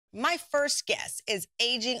My first guest is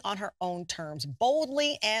aging on her own terms,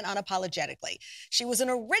 boldly and unapologetically. She was an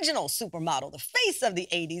original supermodel, the face of the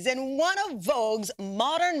 80s, and one of Vogue's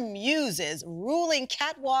modern muses, ruling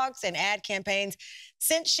catwalks and ad campaigns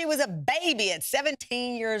since she was a baby at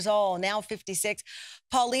 17 years old, now 56.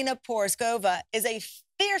 Paulina Porizkova is a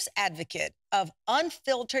fierce advocate of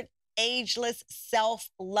unfiltered ageless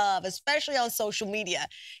self-love, especially on social media.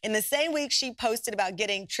 In the same week, she posted about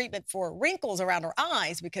getting treatment for wrinkles around her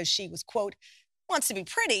eyes because she was, quote, wants to be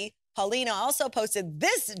pretty. Paulina also posted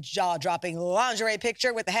this jaw-dropping lingerie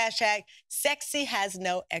picture with the hashtag sexy has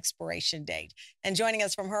no expiration date. And joining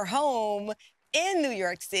us from her home in New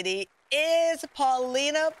York City is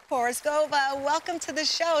Paulina Porizkova. Welcome to the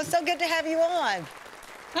show. So good to have you on.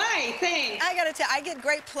 Hi, thanks. I gotta tell you, I get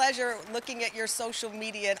great pleasure looking at your social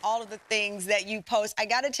media and all of the things that you post. I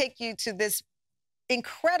gotta take you to this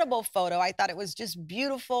incredible photo. I thought it was just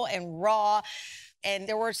beautiful and raw. And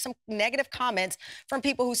there were some negative comments from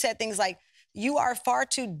people who said things like, you are far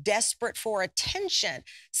too desperate for attention.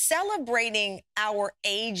 Celebrating our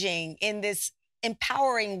aging in this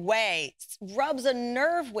empowering way rubs a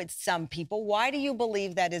nerve with some people. Why do you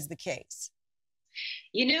believe that is the case?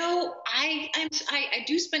 You know, I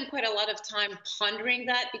do spend quite a lot of time pondering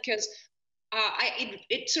that because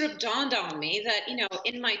it sort of dawned on me that, you know,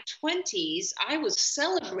 in my 20s, I was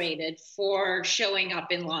celebrated for showing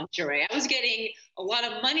up in lingerie. I was getting a lot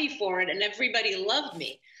of money for it and everybody loved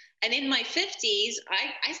me. And in my 50s,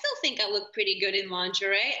 I still think I look pretty good in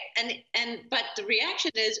lingerie. But the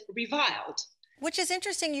reaction is reviled. Which is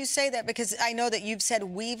interesting you say that, because I know that you've said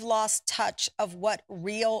we've lost touch of what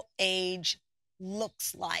real age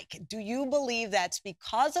looks like. Do you believe that's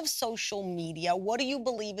because of social media? What do you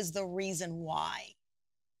believe is the reason why?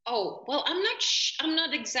 Oh, well, I'm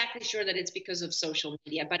not exactly sure that it's because of social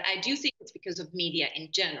media, but I do think it's because of media in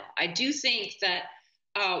general. I do think that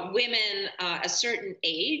women a certain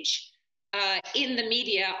age in the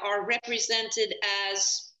media are represented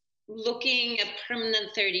as looking a permanent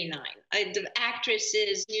 39. The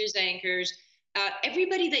actresses, news anchors,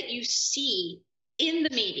 everybody that you see in the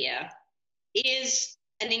media is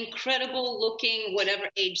an incredible looking whatever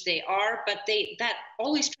age they are, but that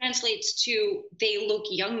always translates to they look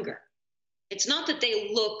younger. It's not that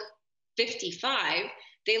they look 55,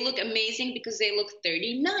 they look amazing because they look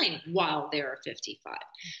 39 while they're 55.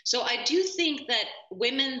 So I do think that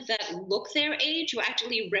women that look their age, who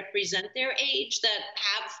actually represent their age, that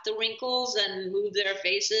have the wrinkles and move their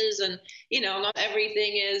faces, and you know, not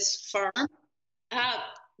everything is firm,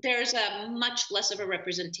 there's a much less of a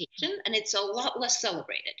representation, and it's a lot less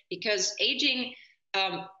celebrated because aging,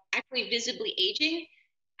 actually visibly aging,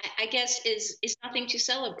 I guess is nothing to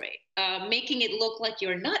celebrate. Making it look like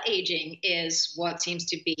you're not aging is what seems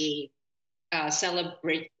to be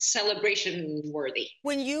celebration worthy.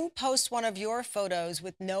 When you post one of your photos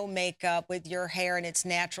with no makeup, with your hair in its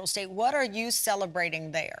natural state, what are you celebrating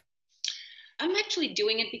there? I'm actually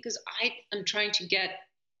doing it because I am trying to get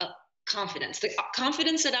confidence, the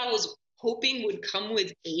confidence that I was hoping would come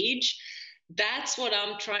with age. That's what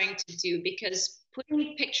I'm trying to do, because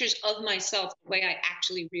putting pictures of myself the way I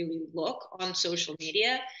actually really look on social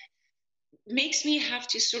media makes me have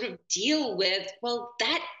to sort of deal with, well,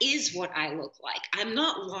 that is what I look like. I'm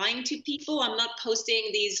not lying to people. I'm not posting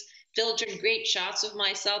these filtered great shots of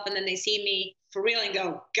myself and then they see me for real and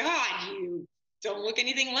go, God, you don't look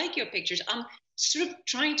anything like your pictures. I'm sort of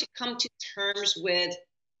trying to come to terms with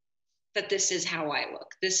that this is how I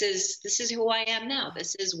look. This is who I am now.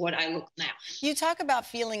 This is what I look now. You talk about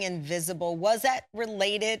feeling invisible. Was that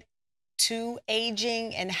related to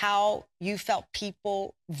aging and how you felt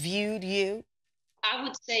people viewed you? I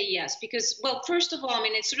would say yes, because, well, first of all, I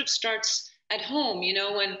mean, it sort of starts at home, you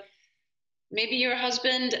know, when maybe your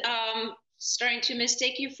husband starting to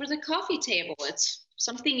mistake you for the coffee table. It's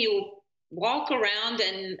something you walk around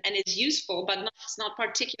and is useful, but it's not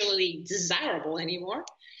particularly desirable anymore.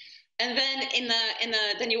 And then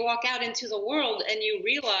then you walk out into the world and you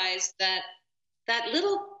realize that that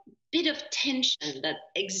little bit of tension that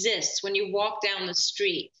exists when you walk down the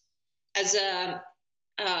street as a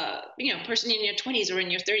you know, person in your 20s or in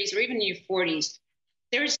your 30s or even in your 40s,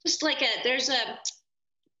 there's just like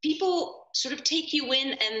people sort of take you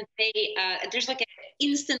in and there's like an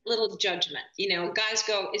instant little judgment. You know, guys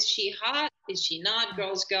go, is she hot? Is she not?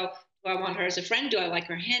 Girls go, do I want her as a friend? Do I like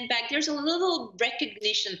her handbag? There's a little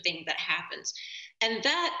recognition thing that happens. And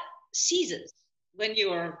that ceases when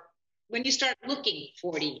you start looking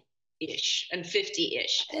 40-ish and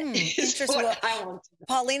 50-ish. Interesting.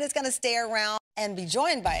 Paulina's going to stay around and be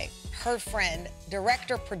joined by her friend,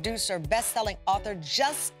 director, producer, best-selling author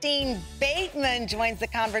Justine Bateman joins the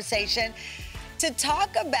conversation. to talk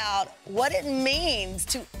about what it means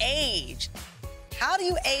to age. How do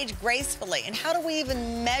you age gracefully, and how do we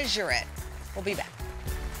even measure it? We'll be back.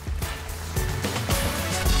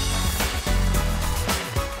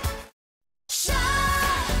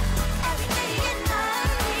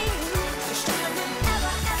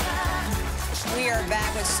 We are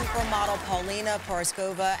back with supermodel Paulina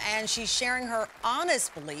Porizkova, and she's sharing her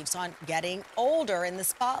honest beliefs on getting older in the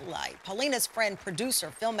spotlight. Paulina's friend,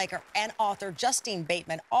 producer, filmmaker, and author Justine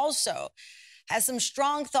Bateman also has some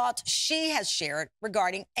strong thoughts she has shared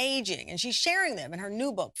regarding aging, and she's sharing them in her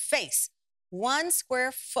new book, Face, 1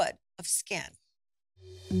 Square Foot of Skin.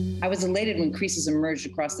 I was elated when creases emerged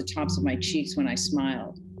across the tops of my cheeks when I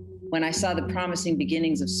smiled, when I saw the promising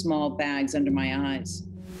beginnings of small bags under my eyes,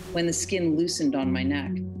 when the skin loosened on my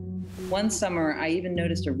neck. One summer, I even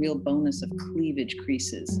noticed a real bonus of cleavage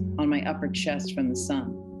creases on my upper chest from the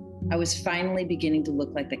sun. I was finally beginning to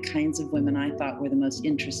look like the kinds of women I thought were the most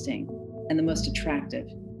interesting and the most attractive.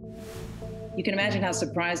 You can imagine how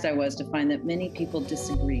surprised I was to find that many people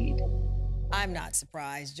disagreed. I'm not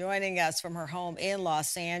surprised. Joining us from her home in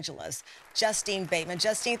Los Angeles, Justine Bateman.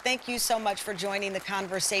 Justine, thank you so much for joining the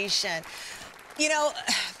conversation. You know,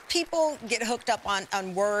 people get hooked up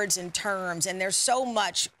on words and terms, and there's so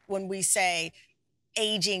much when we say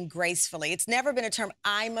aging gracefully. It's never been a term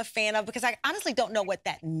I'm a fan of because I honestly don't know what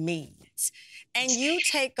that means. And you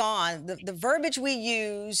take on the verbiage we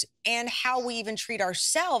use and how we even treat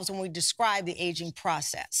ourselves when we describe the aging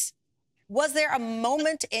process. Was there a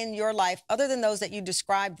moment in your life, other than those that you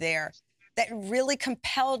described there, that really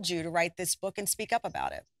compelled you to write this book and speak up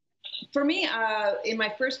about it? For me, in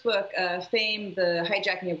my first book, Fame, the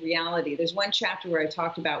Hijacking of Reality, there's one chapter where I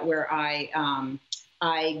talked about where I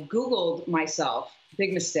Googled myself,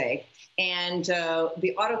 big mistake, and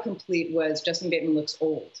the autocomplete was Justine Bateman looks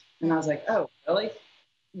old. And I was like, oh, really?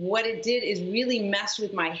 What it did is really mess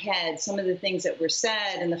with my head, some of the things that were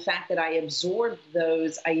said and the fact that I absorbed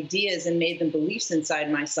those ideas and made them beliefs inside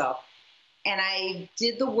myself. And I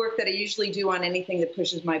did the work that I usually do on anything that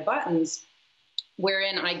pushes my buttons,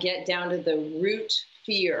 wherein I get down to the root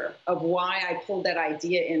fear of why I pulled that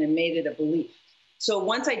idea in and made it a belief. So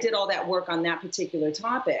once I did all that work on that particular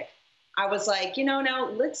topic, I was like, you know,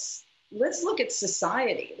 now let's look at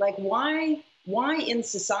society. Like, why in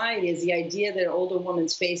society is the idea that an older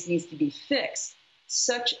woman's face needs to be fixed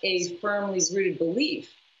such a firmly rooted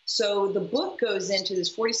belief? So the book goes into this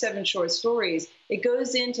 47 short stories. It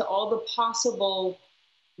goes into all the possible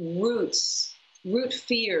root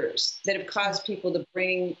fears that have caused people to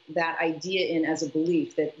bring that idea in as a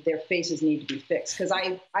belief that their faces need to be fixed. Because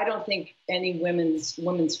I don't think any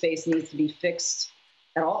woman's face needs to be fixed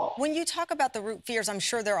at all. When you talk about the root fears, I'm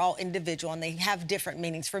sure they're all individual and they have different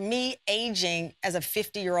meanings. For me, aging as a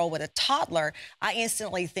 50-year-old with a toddler, I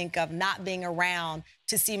instantly think of not being around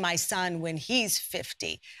to see my son when he's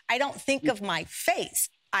 50. I don't think of my face.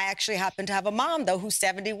 I actually happen to have a mom, though, who's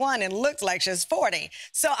 71 and looks like she's 40.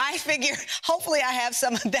 So I figure hopefully I have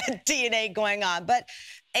some of that DNA going on. But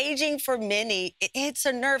aging for many, it hits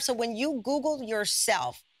a nerve. So when you Googled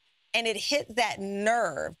yourself and it hit that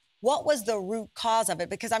nerve, what was the root cause of it?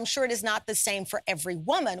 Because I'm sure it is not the same for every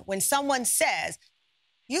woman when someone says,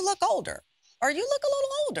 you look older or you look a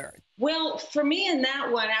little older. Well, for me in that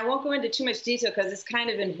one, I won't go into too much detail because it's kind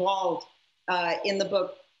of involved in the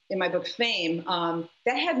book. In my book, Fame,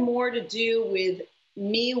 that had more to do with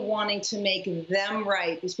me wanting to make them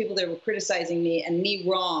right, these people that were criticizing me, and me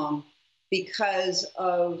wrong because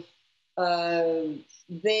of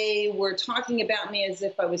they were talking about me as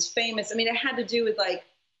if I was famous. I mean, it had to do with like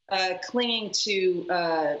clinging to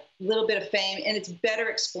a little bit of fame, and it's better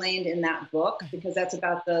explained in that book because that's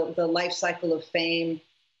about the life cycle of fame,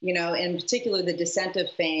 you know, in particular the descent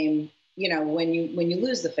of fame, you know, when you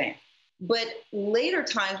lose the fame. But later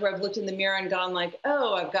times where I've looked in the mirror and gone like,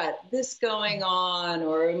 oh, I've got this going on,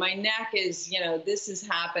 or my neck is, you know, this is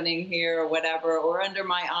happening here or whatever, or under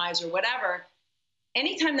my eyes or whatever.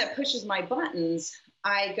 Anytime that pushes my buttons,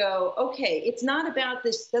 I go, okay, it's not about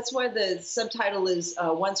this. That's why the subtitle is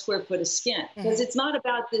 1 square foot of skin, because it's not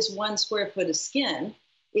about this 1 square foot of skin.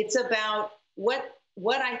 It's about what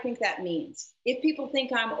I think that means. If people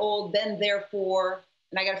think I'm old, then therefore,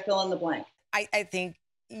 and I got to fill in the blank. I think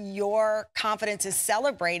your confidence is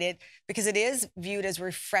celebrated because it is viewed as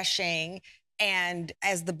refreshing and,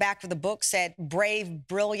 as the back of the book said, brave,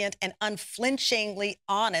 brilliant, and unflinchingly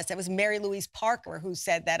honest. That was Mary Louise Parker who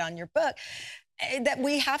said that on your book. That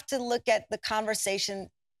we have to look at the conversation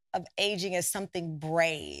of aging as something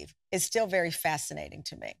brave is still very fascinating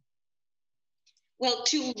to me. Well,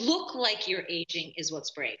 to look like you're aging is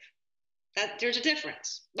what's brave. That there's a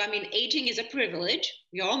difference. I mean, aging is a privilege.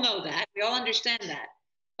 We all know that. We all understand that.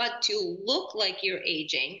 But to look like you're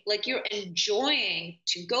aging, like you're enjoying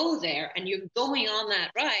to go there and you're going on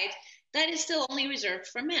that ride, that is still only reserved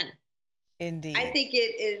for men. Indeed. I think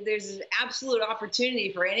there's an absolute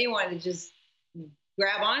opportunity for anyone to just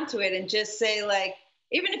grab onto it and just say, like,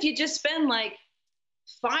 even if you just spend like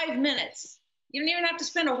 5 minutes, you don't even have to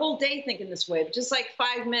spend a whole day thinking this way, but just like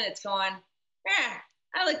 5 minutes going,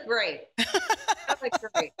 I look great. I look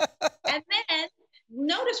great. And then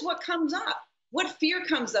notice what comes up. What fear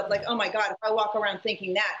comes up? Like, oh my God, if I walk around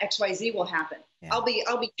thinking that XYZ will happen, yeah. I'll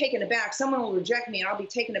be taken aback. Someone will reject me and I'll be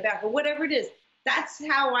taken aback, or whatever it is. That's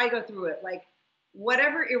how I go through it. Like,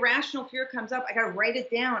 whatever irrational fear comes up, I got to write it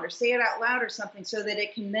down or say it out loud or something so that I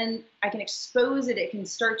can expose it. It can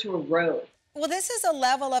start to erode. Well, this is a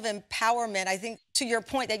level of empowerment, I think, to your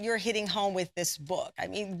point that you're hitting home with this book. I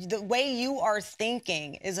mean, the way you are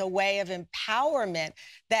thinking is a way of empowerment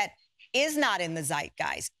that is not in the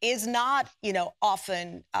zeitgeist, is not,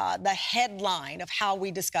 often the headline of how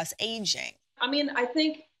we discuss aging. I mean, I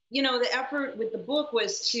think, the effort with the book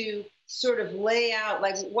was to sort of lay out,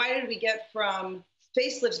 like, why did we get from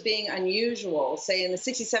facelifts being unusual, say in the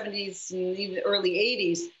 60s, 70s, and even early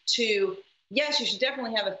 80s, to, yes, you should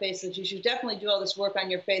definitely have a facelift. You should definitely do all this work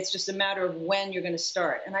on your face. It's just a matter of when you're going to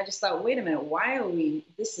start. And I just thought, wait a minute,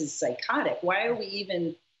 this is psychotic. Why are we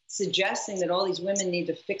even suggesting that all these women need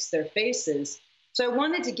to fix their faces? So I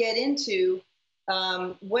wanted to get into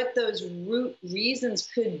what those root reasons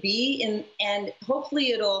could be, and hopefully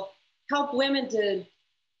it'll help women to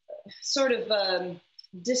sort of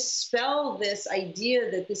dispel this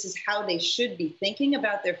idea that this is how they should be thinking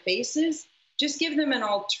about their faces. Just give them an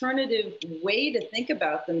alternative way to think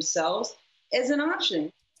about themselves as an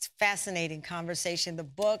option. It's a fascinating conversation. The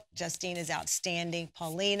book, Justine, is outstanding.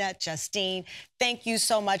 Paulina, Justine, thank you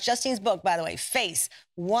so much. Justine's book, by the way, Face,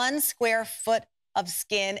 1 Square Foot of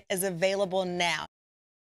Skin, is available now.